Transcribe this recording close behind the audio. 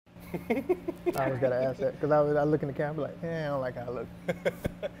I always gotta ask that because I look in the camera like, I don't like how I look.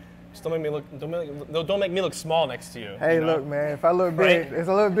 Just don't make me look. Don't make me look small next to you. Hey, you know? look, man. If I look big, it's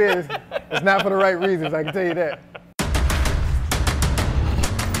a little big. It's not for the right reasons. I can tell you that.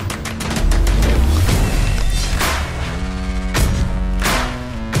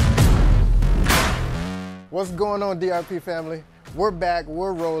 What's going on, DRP family? We're back,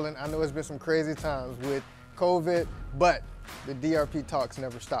 we're rolling. I know it's been some crazy times with COVID, but the DRP talks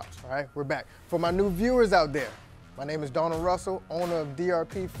never stops, all right? We're back. For my new viewers out there, my name is Donald Russell, owner of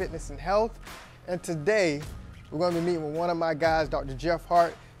DRP Fitness and Health, and today we're gonna be meeting with one of my guys, Dr.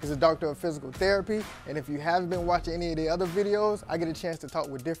 Hart. He's a doctor of physical therapy, and if you haven't been watching any of the other videos, I get a chance to talk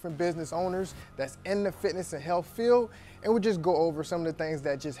with different business owners that's in the fitness and health field, and we just go over some of the things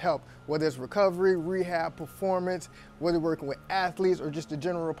that just help, whether it's recovery, rehab, performance, whether working with athletes or just the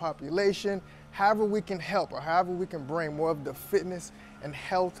general population. However we can help or however we can bring more of the fitness and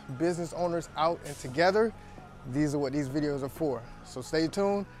health business owners out and together, these are what these videos are for. So stay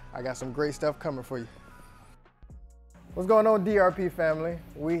tuned, I got some great stuff coming for you. What's going on, DRP family?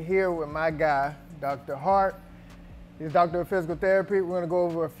 We here with my guy, Dr. Hart. He's doctor of physical therapy. We're gonna go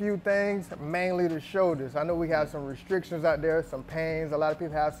over a few things, mainly the shoulders. I know we have some restrictions out there, some pains. A lot of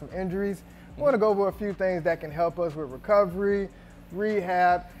people have some injuries. We're gonna go over a few things that can help us with recovery,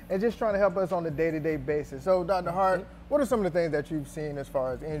 rehab, and just trying to help us on a day-to-day basis. So, Dr. Hart, what are some of the things that you've seen as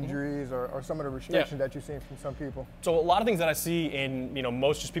far as injuries or some of the restrictions that you've seen from some people? So a lot of things that I see in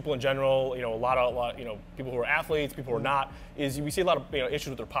most just people in general, a lot people who are athletes, people who are not, is we see a lot of issues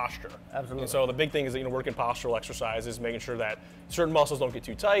with their posture. Absolutely. And so the big thing is working postural exercises, making sure that certain muscles don't get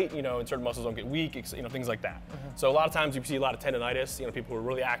too tight, and certain muscles don't get weak, things like that. So a lot of times you see a lot of tendonitis, people who are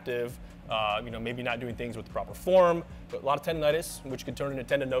really active, maybe not doing things with the proper form, but a lot of tendonitis, which could turn into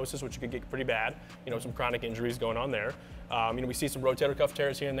tendinosis, which could get pretty bad. Some chronic injuries going on there. We see some rotator cuff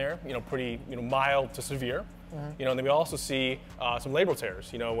tears here and there, pretty mild to severe. And then we also see some labral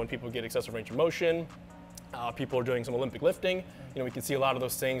tears. When people get excessive range of motion, people are doing some Olympic lifting. We can see a lot of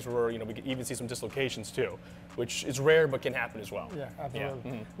those things where we can even see some dislocations too, which is rare but can happen as well. Yeah,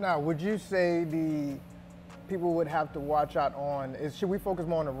 absolutely. Yeah. Now, would you say the people would have to watch out on, should we focus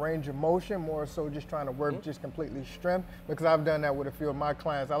more on the range of motion, more so just trying to work just completely strength? Because I've done that with a few of my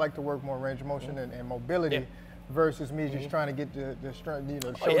clients. I like to work more range of motion and mobility versus me just trying to get the strength,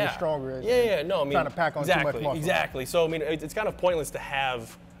 shoulder stronger. No, trying to pack on too much muscle. Exactly. So it's kind of pointless to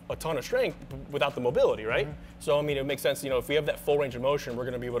have a ton of strength without the mobility, right? So it makes sense. If we have that full range of motion, we're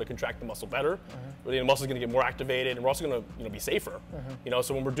going to be able to contract the muscle better. The muscle's going to get more activated, and we're also going to be safer.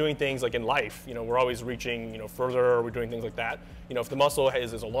 So when we're doing things like in life, we're always reaching further, or we're doing things like that. If the muscle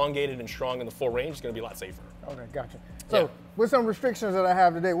is elongated and strong in the full range, it's going to be a lot safer. Okay, gotcha. So with some restrictions that I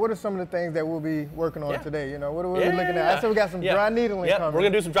have today, what are some of the things that we'll be working on today? What are we looking at? I said we got some dry needling coming. We're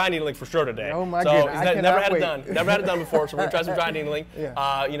going to do some dry needling for sure today. Oh my goodness, I never had wait. it done. Never had it done before, so we're going to try some dry needling.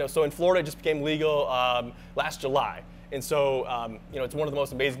 So in Florida, it just became legal last July. And so, it's one of the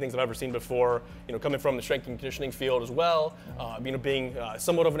most amazing things I've ever seen before, coming from the strength and conditioning field as well, being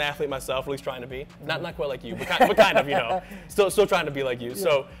somewhat of an athlete myself, at least trying to be. Not quite like you, but kind of, still trying to be like you.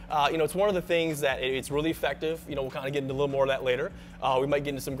 So, it's one of the things that it's really effective. We'll kind of get into a little more of that later. We might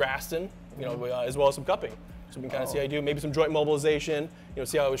get into some Graston, as well as some cupping. So we can kind of see how you do, maybe some joint mobilization,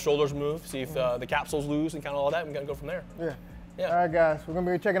 see how his shoulders move, see if the capsule's loose and kind of all that, and we can go from there. All right, guys, we're going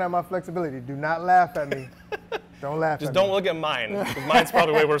to be checking out my flexibility. Do not laugh at me. Don't laugh at me. Just don't look at mine, because mine's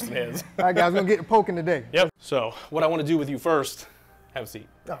probably way worse than his. All right, guys, we're going to get poking today. Yep. So what I want to do with you first, have a seat.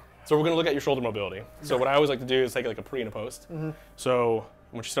 So we're going to look at your shoulder mobility. So what I always like to do is take like a pre and a post. So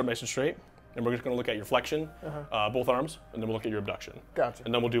I want you to start nice and straight, and we're just going to look at your flexion, both arms, and then we'll look at your abduction. Gotcha.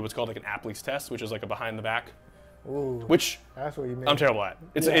 And then we'll do what's called like an Apley's test, which is like a behind the back. Ooh, which that's what you mean. I'm terrible at.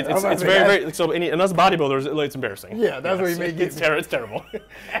 It's very so. And as a bodybuilder, it's embarrassing. Yeah, that's what you make. It's terrible.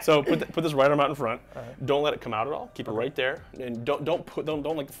 So put this right arm out in front. Don't let it come out at all. Keep it right there, and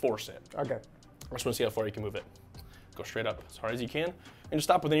don't like force it. Okay. I just want to see how far you can move it. Go straight up as hard as you can, and just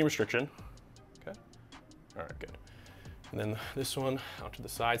stop with any restriction. Okay. All right, good. And then this one out to the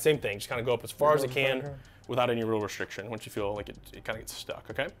side, same thing. Just kind of go up as far as it can without any real restriction. Once you feel like it kind of gets stuck.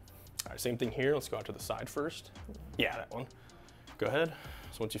 Okay. All right, same thing here. Let's go out to the side first. Yeah, that one. Go ahead.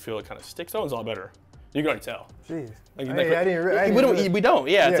 So once you feel it kind of sticks, that one's a lot better. You can already tell. Jeez. We don't.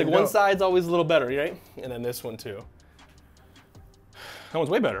 Yeah, it's like one side's always a little better, right? And then this one too. That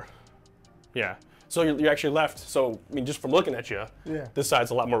one's way better. Yeah. So you're actually left. So just from looking at you, this side's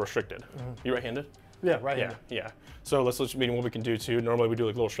a lot more restricted. You right-handed? Yeah, right-handed. Yeah. So let's what we can do too. Normally we do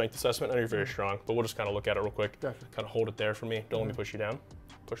like a little strength assessment. I know you're very strong, but we'll just kind of look at it real quick. Definitely. Kind of hold it there for me. Don't let me push you down.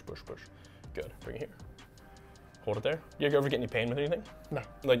 Push. Good. Bring it here. Hold it there. You ever get any pain with anything? No.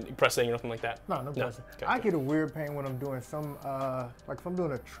 Like pressing or nothing like that? No, no pressing. Okay, I get a weird pain when I'm doing some, like if I'm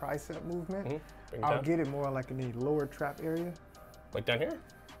doing a tricep movement, I'll get it more like in the lower trap area. Like down here?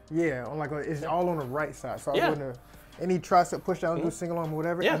 Yeah, on like it's all on the right side. So I'll go to any tricep push down, do a single arm or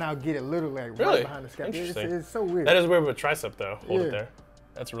whatever, and I'll get it literally like right behind the scap. It's so weird. That is weird with tricep though. Hold it there.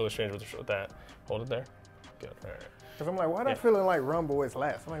 That's really strange with that. Hold it there. Good. All right. Cause I'm like, why do I feeling like rhomboids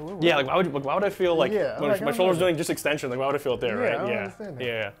last? I'm like, yeah, like why would I feel like when my shoulder's doing just extension? Like why would I feel it there, right? I don't understand that.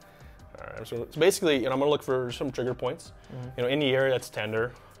 Yeah. All right. So basically, I'm gonna look for some trigger points. In the area that's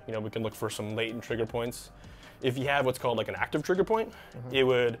tender, we can look for some latent trigger points. If you have what's called like an active trigger point, it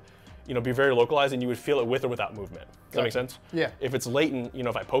would, be very localized, and you would feel it with or without movement. Does that make sense? Yeah. If it's latent,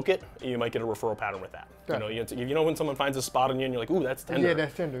 if I poke it, you might get a referral pattern with that. When someone finds a spot on you and you're like, ooh, that's tender. Yeah,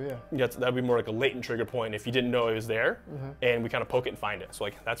 that's tender, yeah. That'd be more like a latent trigger point if you didn't know it was there, and we kind of poke it and find it. So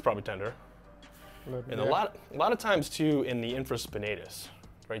like, that's probably tender. And a lot of times too, in the infraspinatus,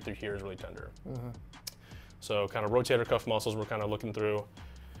 right through here is really tender. So kind of rotator cuff muscles we're kind of looking through.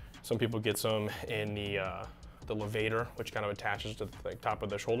 Some people get some in the levator, which kind of attaches to the top of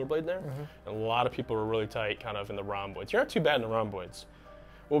the shoulder blade there. And a lot of people are really tight kind of in the rhomboids. You're not too bad in the rhomboids.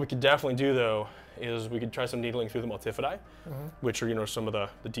 What we could definitely do though is we could try some needling through the multifidi, which are some of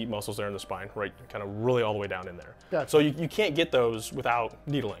the deep muscles there in the spine, right, kind of really all the way down in there. Gotcha. So you can't get those without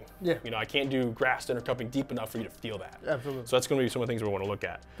needling. Yeah. I can't do grasped intercupping deep enough for you to feel that. Absolutely. So that's going to be some of the things we want to look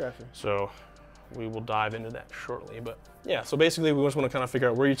at. Gotcha. So we will dive into that shortly, but yeah, so basically we just want to kind of figure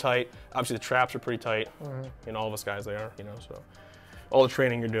out where you're tight. Obviously the traps are pretty tight, and all of us guys they are, so all the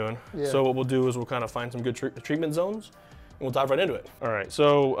training you're doing. Yeah. So what we'll do is we'll kind of find some good treatment zones, and we'll dive right into it. All right,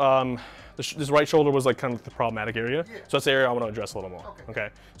 so this right shoulder was like kind of the problematic area, so that's the area I want to address a little more. Okay,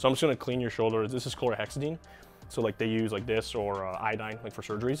 so I'm just going to clean your shoulder. This is chlorhexidine, so like they use like this or iodine like for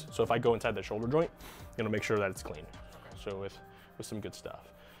surgeries. So if I go inside the shoulder joint, I'm going to make sure that it's clean. So with some good stuff.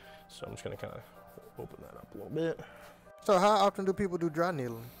 So I'm just going to kind of open that up a little bit. So how often do people do dry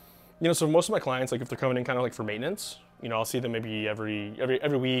needling? So most of my clients, like if they're coming in kind of like for maintenance, I'll see them maybe every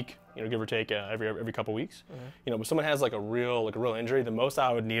week, give or take every couple weeks. But someone has like a real injury, the most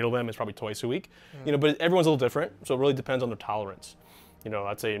I would needle them is probably twice a week. But everyone's a little different, so it really depends on their tolerance.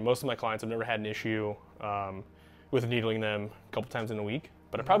 I'd say most of my clients have never had an issue with needling them a couple times in a week,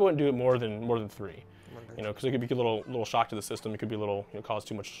 but I probably wouldn't do it more than 3. Because it could be a little shock to the system. It could be a little, cause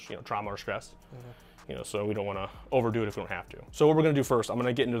too much, trauma or stress. So we don't want to overdo it if we don't have to. So what we're going to do first, I'm going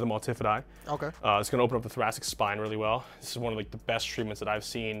to get into the multifidi. Okay. It's going to open up the thoracic spine really well. This is one of like the best treatments that I've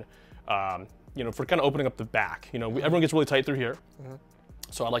seen, for kind of opening up the back. Everyone gets really tight through here.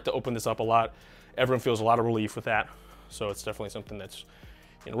 So I like to open this up a lot. Everyone feels a lot of relief with that. So it's definitely something that's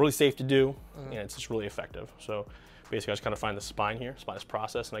really safe to do, and it's just really effective. So basically I just kind of find the spine here, spinous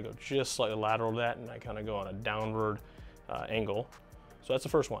process, and I go just slightly lateral to that, and I kind of go on a downward angle. So that's the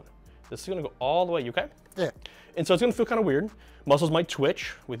first one. This is gonna go all the way, you okay? Yeah. And so it's gonna feel kind of weird. Muscles might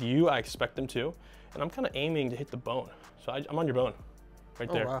twitch. With you, I expect them to. And I'm kind of aiming to hit the bone. So I'm on your bone,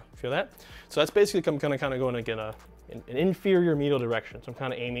 right there. Wow. Feel that? So that's basically I'm kind of going in an inferior medial direction. So I'm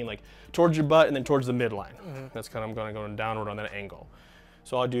kind of aiming like towards your butt and then towards the midline. That's kind of, I'm gonna go downward on that angle.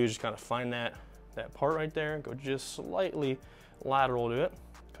 So all I'll do is just kind of find that part right there, go just slightly lateral to it,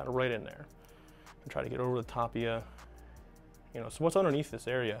 kind of right in there. And try to get over the top of you. So what's underneath this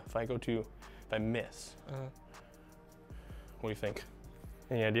area if I miss? What do you think?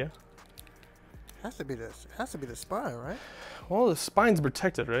 Any idea? Has to be the spine, right? Well, the spine's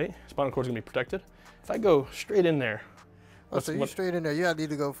protected, right? Spinal cord's gonna be protected. If I go straight in there. So you straight in there, you need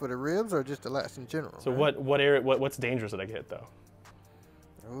to go for the ribs or just the lats in general? So right? what area, what's dangerous that I get though?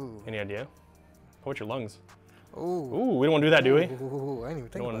 Ooh. Any idea? How about your lungs? Ooh. We don't want to do that, do we? Ooh, I didn't even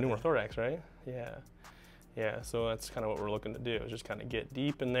think about that. We don't want a pneumothorax, right? Yeah. Yeah, so that's kind of what we're looking to do, is just kind of get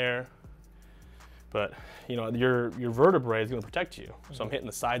deep in there. But, your vertebrae is going to protect you. So I'm hitting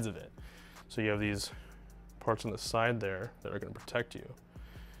the sides of it. So you have these parts on the side there that are going to protect you.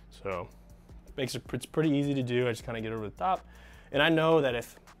 So it's pretty easy to do. I just kind of get over the top. And I know that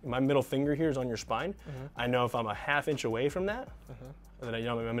if my middle finger here is on your spine, I know if I'm a ½ inch away from that, then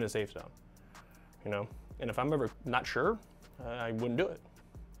I'm in a safe zone. And if I'm ever not sure, I wouldn't do it.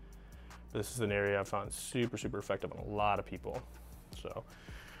 This is an area I've found super, super effective on a lot of people. So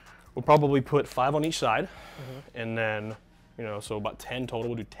we'll probably put 5 on each side, and then, so about 10 total.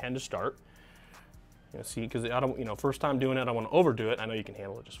 We'll do 10 to start. See, because I don't, first time doing it, I don't want to overdo it. I know you can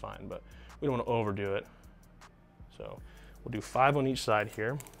handle it just fine, but we don't want to overdo it. So we'll do 5 on each side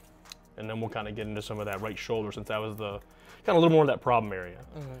here, and then we'll kind of get into some of that right shoulder, since that was the kind of a little more of that problem area.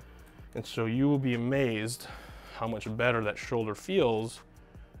 And so you will be amazed how much better that shoulder feels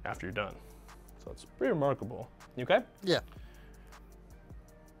after you're done. So it's pretty remarkable. You okay? Yeah.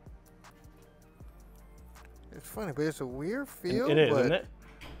 It's funny, but it's a weird feel. It is, but isn't it?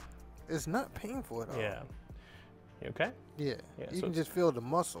 it's not painful at all. Yeah. You okay? Yeah. You so can just feel the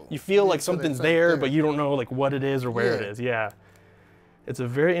muscle. you feel like something's there, but you don't know like what it is or where it is. Yeah. It's a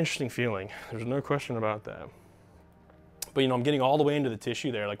very interesting feeling. There's no question about that. But, you know, I'm getting all the way into the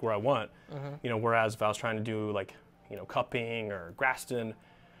tissue there, like where I want. You know, whereas if I was trying to do like, you know, cupping or Graston,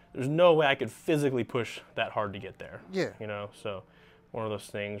 there's no way I could physically push that hard to get there. Yeah. You know, so one of those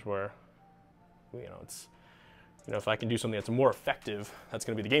things where, you know, it's, you know, if I can do something that's more effective, that's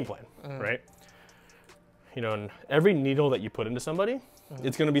going to be the game plan, right? You know, and every needle that you put into somebody,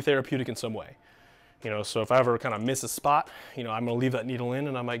 it's going to be therapeutic in some way. You know, so if I ever kind of miss a spot, you know, I'm going to leave that needle in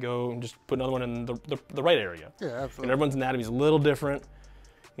and I might go and just put another one in the right area. Yeah, absolutely. And everyone's anatomy is a little different.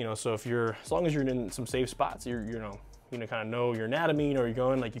 You know, so if you're, as long as you're in some safe spots, you know, kind of know your anatomy, you know where you're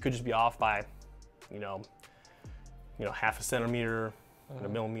going. Like you could just be off by, you know, half a centimeter, a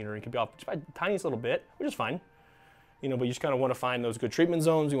millimeter. You could be off just by the tiniest little bit, which is fine. You know, but you just kind of want to find those good treatment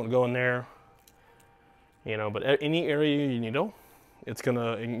zones. You want to go in there. You know, but any area you needle, it's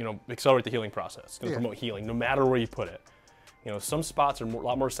gonna, you know, accelerate the healing process. It's gonna promote healing, no matter where you put it. You know, some spots are a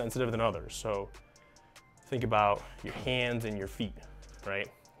lot more sensitive than others. So think about your hands and your feet, right?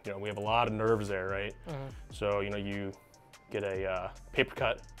 You know, we have a lot of nerves there, right? So, you know, you get a paper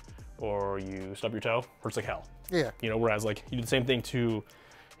cut or you stub your toe, hurts like hell. Yeah. You know, whereas like you do the same thing to,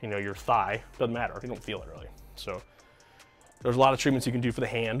 you know, your thigh, doesn't matter, you don't feel it really. So there's a lot of treatments you can do for the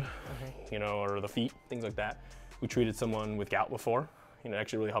hand, you know, or the feet, things like that. We treated someone with gout before, you know,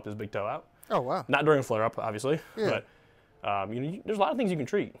 actually really helped his big toe out. Oh, wow. Not during a flare-up, obviously, Yeah. but you know, there's a lot of things you can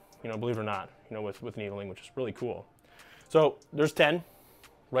treat, you know, believe it or not, you know, with needling, which is really cool. So there's 10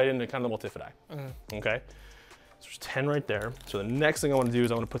 right into kind of the multifidi, okay? So there's 10 right there. So the next thing I want to do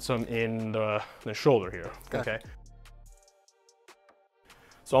is I want to put some in the shoulder here, okay?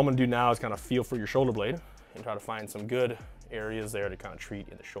 So all I'm going to do now is kind of feel for your shoulder blade and try to find some good areas there to kind of treat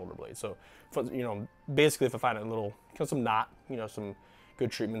in the shoulder blade. So, you know, basically if I find a little, kind of some knot, you know, some good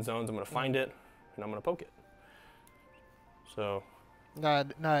treatment zones, I'm going to find it and I'm going to poke it. So. Now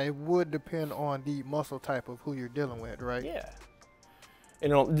it would depend on the muscle type of who you're dealing with, right? Yeah. You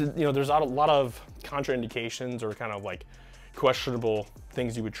know, there's a lot of contraindications or kind of like questionable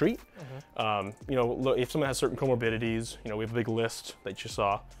things you would treat. You know, if someone has certain comorbidities, you know, we have a big list that you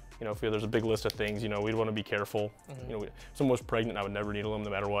saw. You know, if there's a big list of things, you know, we'd want to be careful. You know, if someone was pregnant, I would never needle them no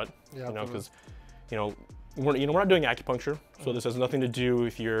matter what. Yeah, you know, because, you know, we're not doing acupuncture, so this has nothing to do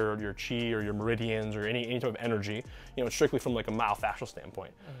with your chi or your meridians or any type of energy. You know, it's strictly from like a myofascial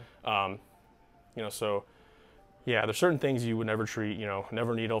standpoint. You know, so yeah, there's certain things you would never treat. You know,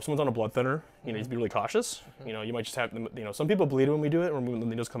 never needle. If someone's on a blood thinner, you need to be really cautious. You know, you might just have them. You know, some people bleed when we do it, or when the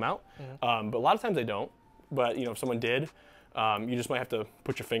needles come out, but a lot of times they don't. But you know, if someone did, you just might have to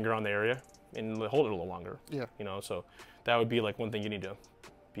put your finger on the area and hold it a little longer. Yeah. You know, so that would be like one thing you need to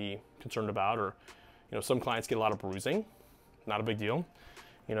be concerned about. Or, you know, some clients get a lot of bruising. Not a big deal.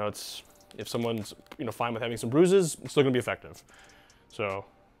 You know, it's if someone's, you know, fine with having some bruises, it's still gonna be effective. So,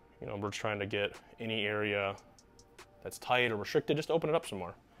 you know, we're just trying to get any area that's tight or restricted, just open it up some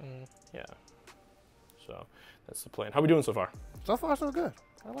more. Yeah. So that's the plan. How are we doing so far? So far, so good.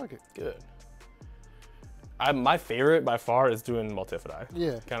 I like it. Good. My favorite by far is doing multifidi.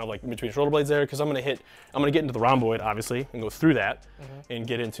 Yeah. Kind of like in between shoulder blades there, because I'm gonna get into the rhomboid obviously and go through that and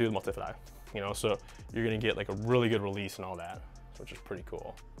get into the multifidi. You know, so you're gonna get like a really good release and all that, which is pretty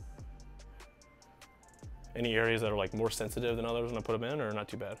cool. Any areas that are like more sensitive than others when I put them in, or not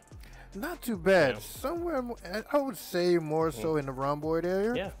too bad? Not too bad. Yeah. Somewhere, I would say more so in the rhomboid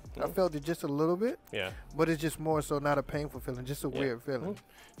area. Yeah. I felt it just a little bit. Yeah. But it's just more so not a painful feeling, just a weird feeling.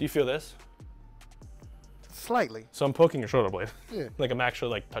 Do you feel this? Slightly. So I'm poking your shoulder blade. Yeah. Like I'm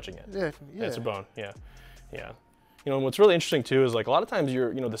actually like touching it. Yeah. Yeah. It's a bone. Yeah. Yeah. You know, and what's really interesting too is like a lot of times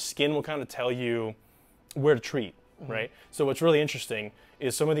you know, the skin will kind of tell you where to treat, right? So what's really interesting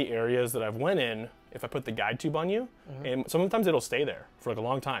is some of the areas that I've went in, if I put the guide tube on you, and sometimes it'll stay there for like a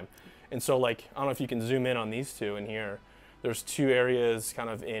long time. And so like, I don't know if you can zoom in on these two in here. There's two areas kind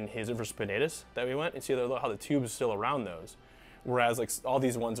of in his infraspinatus that we went, and see how the tube is still around those. Whereas like all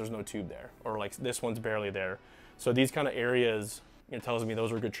these ones, there's no tube there, or like this one's barely there. So these kind of areas, you know, tells me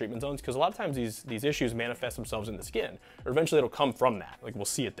those are good treatment zones, because a lot of times these issues manifest themselves in the skin, or eventually it'll come from that. Like we'll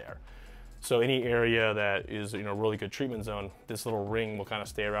see it there. So any area that is, you know, really good treatment zone, this little ring will kind of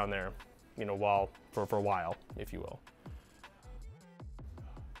stay around there, you know, for a while, if you will.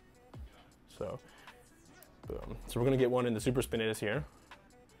 So, boom. So we're gonna get one in the supraspinatus here.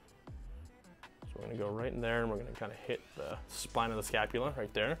 So we're gonna go right in there, and we're gonna kind of hit the spine of the scapula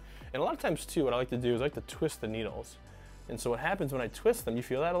right there. And a lot of times too, what I like to do is I like to twist the needles. And so what happens when I twist them, you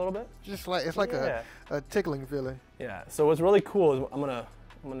feel that a little bit? Just like, it's like a tickling feeling. Yeah, so what's really cool is I'm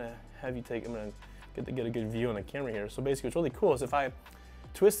gonna have you take, I'm gonna get a good view on the camera here. So basically what's really cool is if I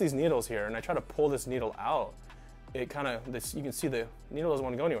twist these needles here and I try to pull this needle out, it kind of, you can see the needle doesn't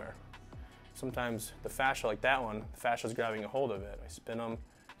want to go anywhere. Sometimes the fascia, like that one, the fascia is grabbing a hold of it. I spin them,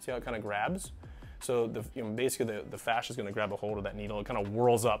 see how it kind of grabs? So basically the fascia is going to grab a hold of that needle. It kind of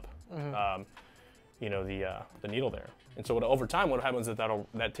whirls up, the needle there. And so over time, what happens is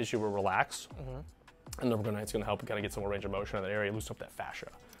that tissue will relax, and then it's going to help kind of get some more range of motion in that area, loosen up that fascia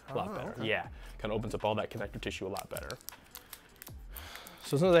a lot better. Okay. Yeah, kind of opens up all that connective tissue a lot better.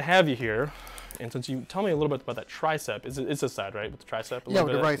 So since I have you here, and since you tell me a little bit about that tricep, it's this side, right? With the tricep? Yeah,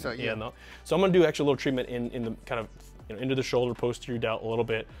 with the right side, yeah. No. So I'm going to do actually a little treatment in the kind of, into the shoulder, posterior delt a little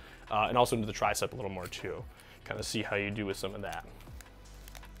bit, and also into the tricep a little more too. Kind of see how you do with some of that.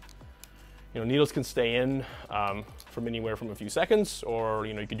 Needles can stay in from anywhere from a few seconds, or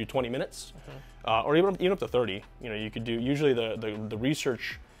you could do 20 minutes, or even up to 30. You could do, usually the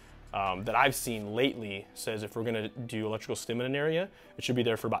research that I've seen lately says if we're going to do electrical stim in an area, it should be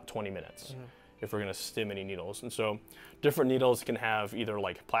there for about 20 minutes if we're going to stim any needles. And so different needles can have either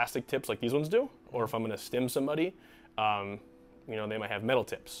like plastic tips like these ones do, or if I'm going to stim somebody, they might have metal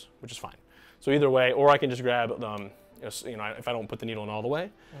tips, which is fine. So either way, or I can just grab, if I don't put the needle in all the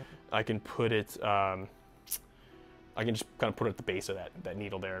way, I can put it, I can just kind of put it at the base of that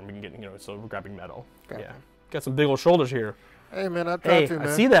needle there, and we can get, so we're grabbing metal. Okay. Yeah. Got some big old shoulders here. Hey man, I try to, man.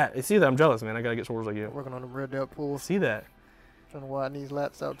 I see that. I'm jealous, man. I gotta get shoulders like you. Working on the rear delt pull. See that. Trying to widen these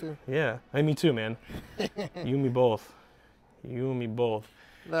lats out too. Yeah, me too, man. You and me both. You and me both.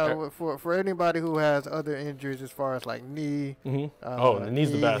 Now, for anybody who has other injuries as far as like knee, the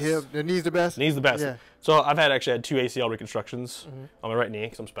knee's the best. Hip, the knee's the best. Knee's the best. Yeah. So I've actually had 2 ACL reconstructions on my right knee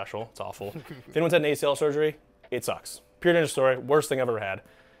because I'm special. It's awful. If anyone's had an ACL surgery, it sucks. Pure ninja story. Worst thing I've ever had.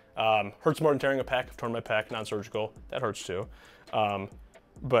 Hurts more than tearing a pec. I've torn my pec, non-surgical. That hurts too.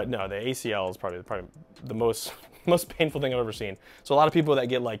 But no, the ACL is probably the most painful thing I've ever seen. So a lot of people that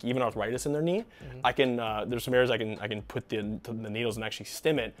get like even arthritis in their knee, I can there's some areas I can put the needles and actually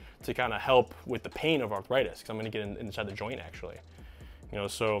stim it to kind of help with the pain of arthritis, because I'm going to get inside the joint actually.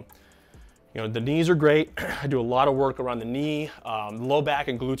 So the knees are great. I do a lot of work around the knee. Low back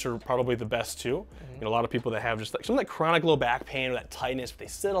and glutes are probably the best too. A lot of people that have just like some of that chronic low back pain or that tightness, if they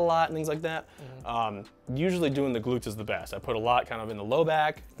sit a lot and things like that, usually doing the glutes is the best. I put a lot kind of in the low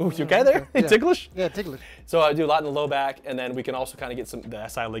back. Ooh, you okay there? Yeah. Ticklish? Yeah, ticklish. So I do a lot in the low back, and then we can also kind of get the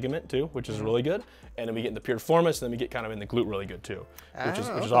SI ligament too, which is really good. And then we get in the puriformis, and then we get kind of in the glute really good too, which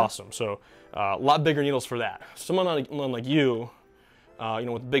is awesome. So a lot bigger needles for that. Someone like you,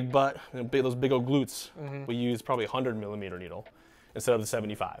 with big butt and those big old glutes, we use probably 100mm needle instead of the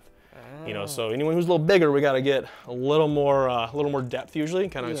 75. So anyone who's a little bigger, we got to get a little more depth usually,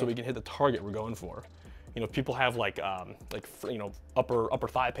 kind of so we can hit the target we're going for. If people have like upper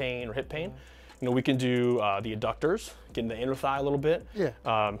thigh pain or hip pain, we can do the adductors, get in the inner thigh a little bit. Yeah.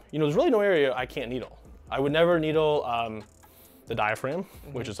 There's really no area I can't needle. I would never needle the diaphragm,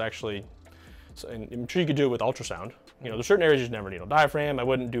 which is actually, and I'm sure you could do it with ultrasound. There's certain areas you should never needle. Diaphragm, I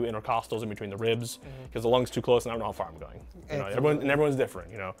wouldn't do intercostals in between the ribs because the lung's too close and I don't know how far I'm going. Everyone's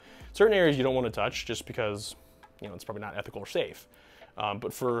different. Certain areas you don't want to touch just because it's probably not ethical or safe.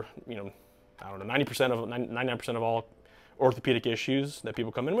 But for I don't know, 99% of all orthopedic issues that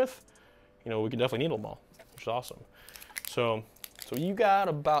people come in with, we can definitely needle them all, which is awesome. So you got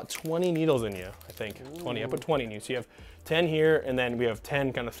about 20 needles in you, I think. Ooh. 20. I put 20 in you. So you have 10 here, and then we have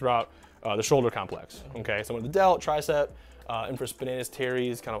 10 kind of throughout the shoulder complex. Okay, so with the delt, tricep, infraspinatus,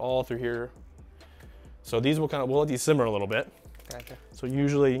 teres, kind of all through here. So these we'll let these simmer a little bit. Gotcha. So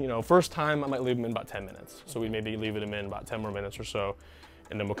usually, first time I might leave them in about 10 minutes. So we maybe leave them in about 10 more minutes or so,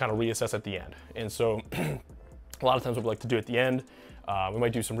 and then we'll kind of reassess at the end. And so a lot of times what we like to do at the end, we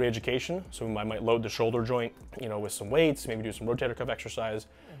might do some re-education. So we might load the shoulder joint, with some weights, maybe do some rotator cuff exercise,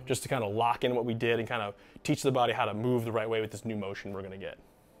 just to kind of lock in what we did and kind of teach the body how to move the right way with this new motion we're going to get.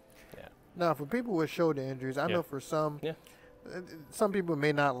 Yeah. Now, for people with shoulder injuries, I know for some people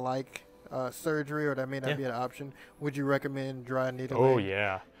may not like surgery, or that may not be an option. Would you recommend dry needling? Oh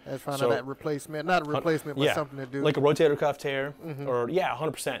yeah. As finding that replacement, not a replacement, but something to do. Like a rotator cuff tear, or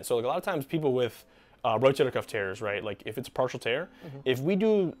 100%. So like a lot of times people with rotator cuff tears, right? Like if it's a partial tear, if we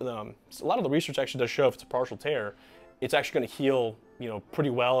do, a lot of the research actually does show if it's a partial tear, it's actually going to heal, pretty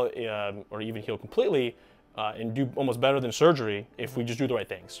well, or even heal completely and do almost better than surgery if we just do the right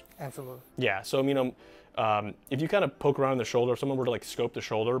things. Absolutely. Yeah, so if you kind of poke around the shoulder, if someone were to like scope the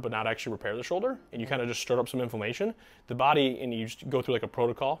shoulder but not actually repair the shoulder, and you kind of just stir up some inflammation, the body, and you just go through like a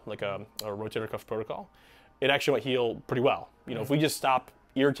protocol, like a rotator cuff protocol, it actually might heal pretty well. If we just stop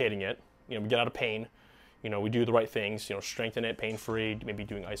irritating it, we get out of pain, we do the right things, strengthen it, pain-free, maybe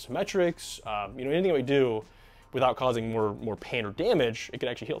doing isometrics, anything that we do without causing more pain or damage, it can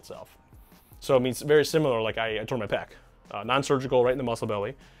actually heal itself. So it's very similar, like I tore my pec, non-surgical, right in the muscle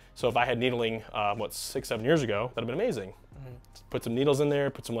belly. So if I had needling, 6-7 years ago, that'd have been amazing. Put some needles in there,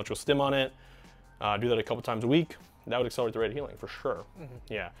 put some electrical stim on it, do that a couple times a week. That would accelerate the rate of healing for sure.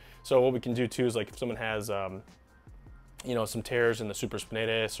 Yeah. So what we can do too is like if someone has, some tears in the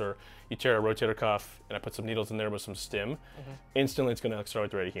supraspinatus, or you tear a rotator cuff, and I put some needles in there with some stim, instantly it's going to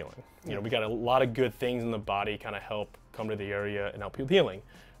accelerate the rate of healing. We got a lot of good things in the body kind of help come to the area and help people healing.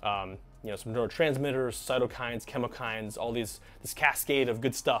 Some neurotransmitters, cytokines, chemokines, all this cascade of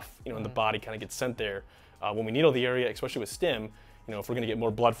good stuff, in the body kind of gets sent there. When we needle the area, especially with stim, if we're going to get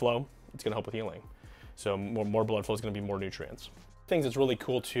more blood flow, it's going to help with healing. So more blood flow is going to be more nutrients. Things that's really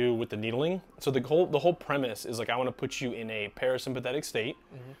cool too with the needling. So the whole premise is like I want to put you in a parasympathetic state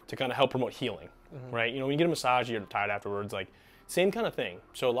to kind of help promote healing, right? When you get a massage, you're tired afterwards, like same kind of thing.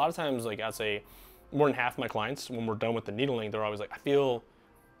 So a lot of times, like I'd say more than half of my clients, when we're done with the needling, they're always like, I feel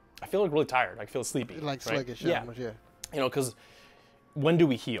like really tired. I feel sleepy. Like sluggish, right? Yeah. Because when do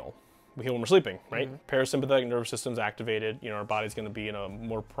we heal? We heal when we're sleeping, right? Parasympathetic nervous system's activated. Our body's going to be in a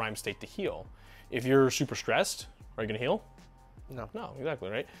more prime state to heal. If you're super stressed, are you going to heal? No, exactly,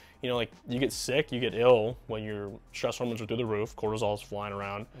 right? Like you get sick, you get ill when your stress hormones are through the roof, cortisol's flying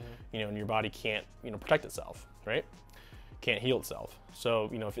around, and your body can't, protect itself, right? Can't heal itself. So,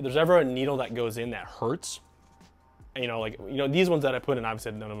 if there's ever a needle that goes in that hurts, these ones that I put in,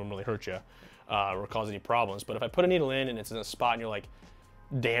 obviously none of them really hurt you or cause any problems. But if I put a needle in and it's in a spot and you're like,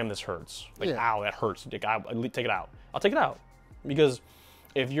 damn, this hurts. Ow, that hurts. Take it out. I'll take it out. Because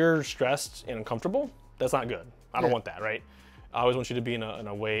if you're stressed and uncomfortable, that's not good. I don't want that, right? I always want you to be in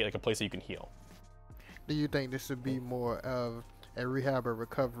a way, like a place that you can heal. Do you think this would be more of a rehab or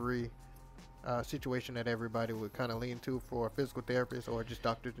recovery situation that everybody would kind of lean to for a physical therapist or just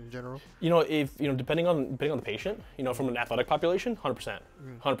doctors in general? Depending on the patient, from an athletic population, 100%,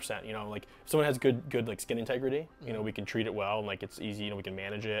 100%. Like if someone has good like skin integrity, we can treat it well and like it's easy, we can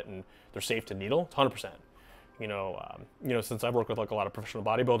manage it and they're safe to needle. It's 100%. Since I've worked with like a lot of professional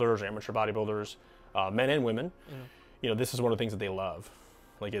bodybuilders or amateur bodybuilders, men and women, this is one of the things that they love.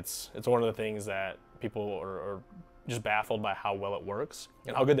 Like it's one of the things that people are just baffled by how well it works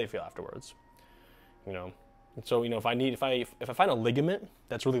and how good they feel afterwards. So if I find a ligament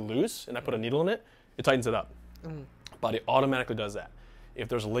that's really loose and I put a needle in it, it tightens it up. Body automatically does that. If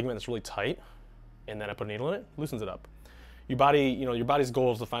there's a ligament that's really tight and then I put a needle in it, loosens it up. Your body's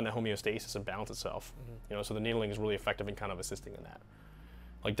goal is to find that homeostasis and balance itself. So the needling is really effective in kind of assisting in that.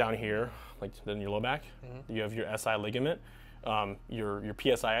 Like down here, like in your low back, you have your SI ligament, your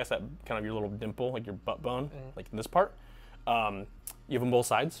PSIS, that kind of your little dimple, like your butt bone, like in this part. You have on both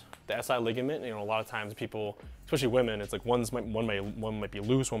sides. The SI ligament, a lot of times people, especially women, it's like one might be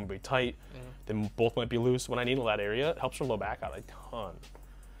loose, one might be tight, then both might be loose. When I needle that area, it helps your low back out a ton.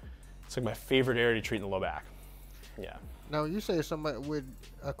 It's like my favorite area to treat in the low back. Yeah. Now you say somebody with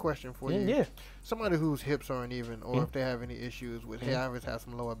a question for you. Yeah. Somebody whose hips aren't even, or if they have any issues with, hey, I always have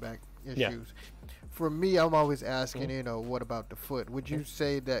some lower back issues. Yeah. For me, I'm always asking, what about the foot? Would you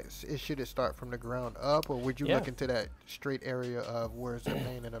say that should it start from the ground up, or would you look into that straight area of where's the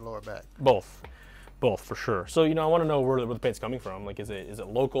pain in the lower back? Both for sure. So I want to know where the pain's coming from. Like, is it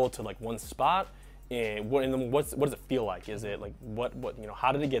local to like one spot? And what does it feel like? Is it like what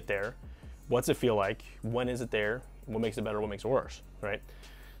how did it get there? What's it feel like? When is it there? What makes it better? What makes it worse? Right?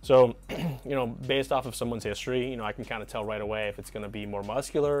 So, based off of someone's history, I can kind of tell right away if it's going to be more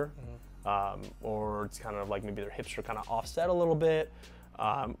muscular, or it's kind of like maybe their hips are kind of offset a little bit,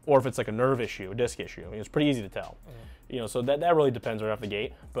 or if it's like a nerve issue, a disc issue. It's pretty easy to tell. So that really depends right off the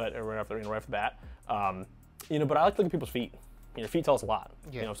gate, but right off the bat. But I like to look at people's feet. Feet tell us a lot.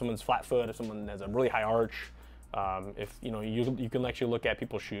 If someone's flat foot, if someone has a really high arch, if you can actually look at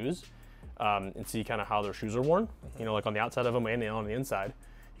people's shoes and see kind of how their shoes are worn. Like on the outside of them and on the inside.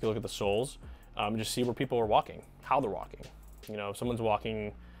 You can look at the soles, just see where people are walking, how they're walking. If someone's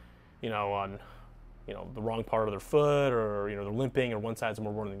walking, on, the wrong part of their foot, or they're limping, or one side's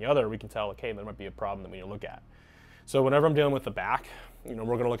more worn than the other, we can tell, okay, there might be a problem that we need to look at. So whenever I'm dealing with the back, we're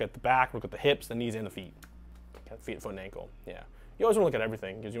going to look at the back, look at the hips, the knees, and the feet. Feet, foot, and ankle. Yeah. You always want to look at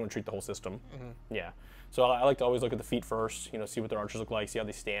everything because you want to treat the whole system. Yeah. So I like to always look at the feet first. See what their arches look like, see how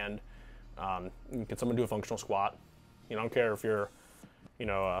they stand. Can someone do a functional squat? You know, I don't care if you're, you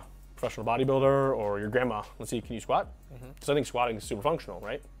know, a professional bodybuilder or your grandma. Let's see, can you squat? Because I think squatting is super functional,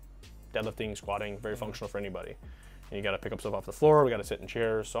 right? Deadlifting, squatting, very functional for anybody. And you got to pick up stuff off the floor. We got to sit in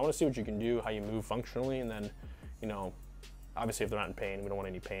chairs. So I want to see what you can do, how you move functionally, and then, you know, obviously if they're not in pain, we don't want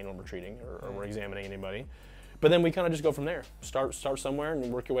any pain when we're treating or we're examining anybody. But then we kind of just go from there. Start somewhere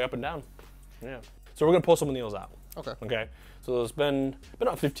and work your way up and down. Yeah. So we're gonna pull some of the needles out. Okay. Okay. So it's been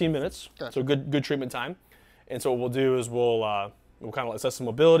about 15 minutes. Gotcha. So good treatment time. And so what we'll do is we'll kind of assess some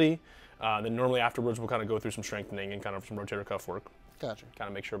mobility. Then normally afterwards we'll kind of go through some strengthening and kind of some rotator cuff work. Gotcha. Kind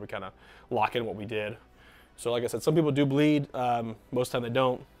of make sure we kind of lock in what we did. So like I said, some people do bleed. Most of the time they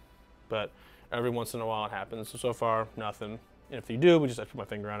don't, but every once in a while it happens. So far, nothing. And if you do, we just have to put my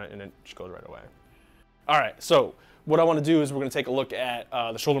finger on it and it just goes right away. All right, so what I want to do is we're going to take a look at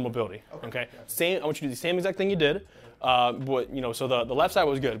the shoulder mobility. Okay. Gotcha. I want you to do the same exact thing you did. But you know, so the left side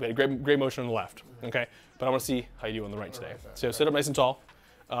was good. We had a great motion on the left. Okay. But I want to see how you do on the right today. So sit up nice and tall.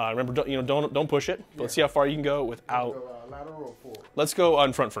 Remember, don't push it. But let's see how far you can go without. Lateral or forward? Let's go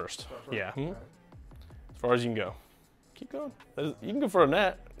on front first. Yeah. As far as you can go. Keep going. You can go for a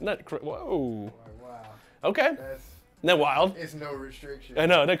net. Whoa. Wow. Okay. Isn't that wild? It's no restriction. I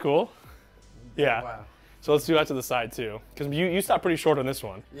know. Isn't that cool? Yeah. Wow. So let's do that to the side too, because you stopped pretty short on this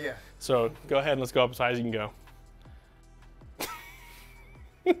one. Yeah. So go ahead and let's go up as high as you can go.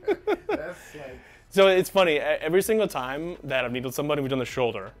 That's like. So it's funny, every single time that I've needled somebody, we've done the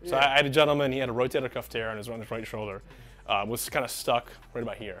shoulder. So I had a gentleman, he had a rotator cuff tear on his right shoulder, was kind of stuck right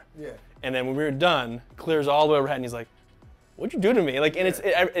about here. Yeah. And then when we were done, clears all the way overhead, and he's like, "What'd you do to me?" Like, and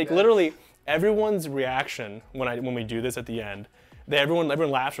it's literally everyone's reaction when we do this at the end. Everyone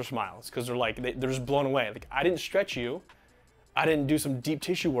laughs or smiles because they're just blown away. Like, I didn't stretch you, I didn't do some deep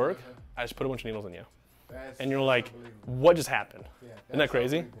tissue work. I just put a bunch of needles in you, and you're like, "What just happened?" Yeah, isn't that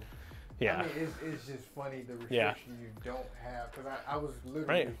crazy? Yeah. I mean, it's just funny the restriction you don't have, because I was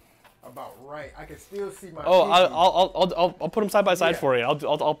literally about right. I can still see my. Oh, pinky. I'll put them side by side for you.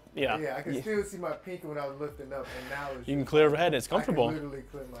 Yeah. Yeah, I can still see my pinky when I was lifting up, and now it's you can clear overhead. It's comfortable. I can literally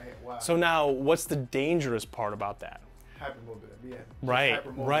clear my head. Wow. So now, what's the dangerous part about that? Hypermobility. Yeah.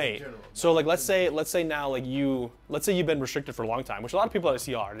 Right. So like, let's say now, like let's say you've been restricted for a long time, which a lot of people that I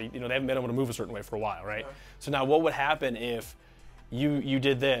see are. They haven't been able to move a certain way for a while, right? So now, what would happen if you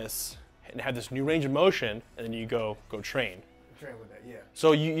did this and had this new range of motion, and then you go train? Train with that, yeah.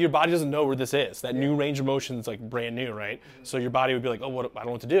 So your body doesn't know where this is. That new range of motion is like brand new, right? So your body would be like, oh, I don't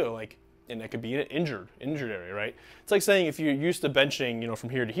know what to do, like, and that could be an injured area, right? It's like saying if you're used to benching, from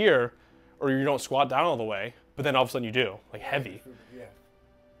here to here, or you don't squat down all the way, but then all of a sudden you do, like heavy. Yeah.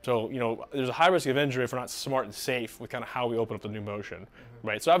 So, there's a high risk of injury if we're not smart and safe with kind of how we open up the new motion,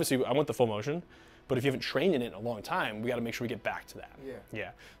 right? So obviously I want the full motion, but if you haven't trained in it in a long time, we got to make sure we get back to that.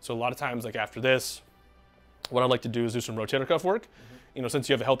 Yeah. So a lot of times, like after this, what I'd like to do is do some rotator cuff work. Since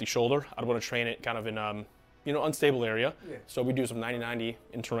you have a healthy shoulder, I'd want to train it kind of in, unstable area. Yeah. So we do some 90-90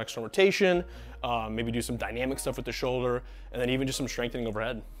 internal external rotation, maybe do some dynamic stuff with the shoulder, and then even just some strengthening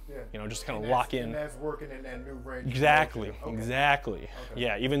overhead. Yeah. Just kind of lock in. And that's working in that new range. Exactly. Okay.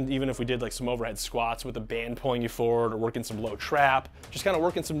 Yeah. Even if we did like some overhead squats with a band pulling you forward, or working some low trap, just kind of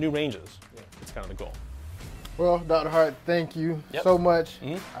working some new ranges. Yeah. It's kind of the goal. Well, Dr. Hart, thank you so much.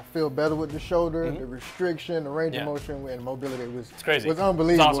 I feel better with the shoulder, the restriction, the range of motion, and mobility was unbelievable.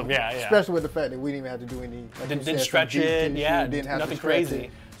 It's awesome, yeah. Especially with the fact that we didn't even have to do any. Like didn't stretch it, didn't have nothing to stretch crazy.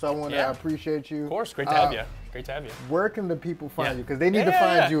 It. So I want to appreciate you. Of course, great to have you. Great to have you. Where can the people find you? Because they need to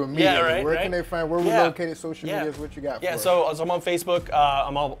find you immediately. Where can they find? Where we're located? Social media. What you got? So I'm on Facebook.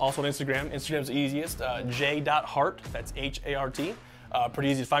 I'm also on Instagram. Instagram's the easiest. J.Hart. That's H-A-R-T. Pretty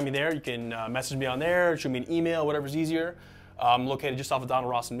easy to find me there. You can message me on there, shoot me an email, whatever's easier. I'm located just off of Donald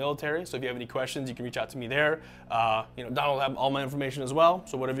Rawson Military, so if you have any questions, you can reach out to me there. Donald will have all my information as well,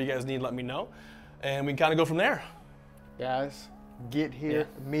 so whatever you guys need, let me know. And we can kind of go from there. Guys, get here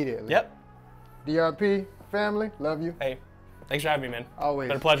immediately. Yep. DRP family, love you. Hey, thanks for having me, man. Always.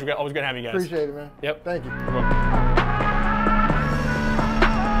 It's been a pleasure. Always good to have you guys. Appreciate it, man. Yep. Thank you.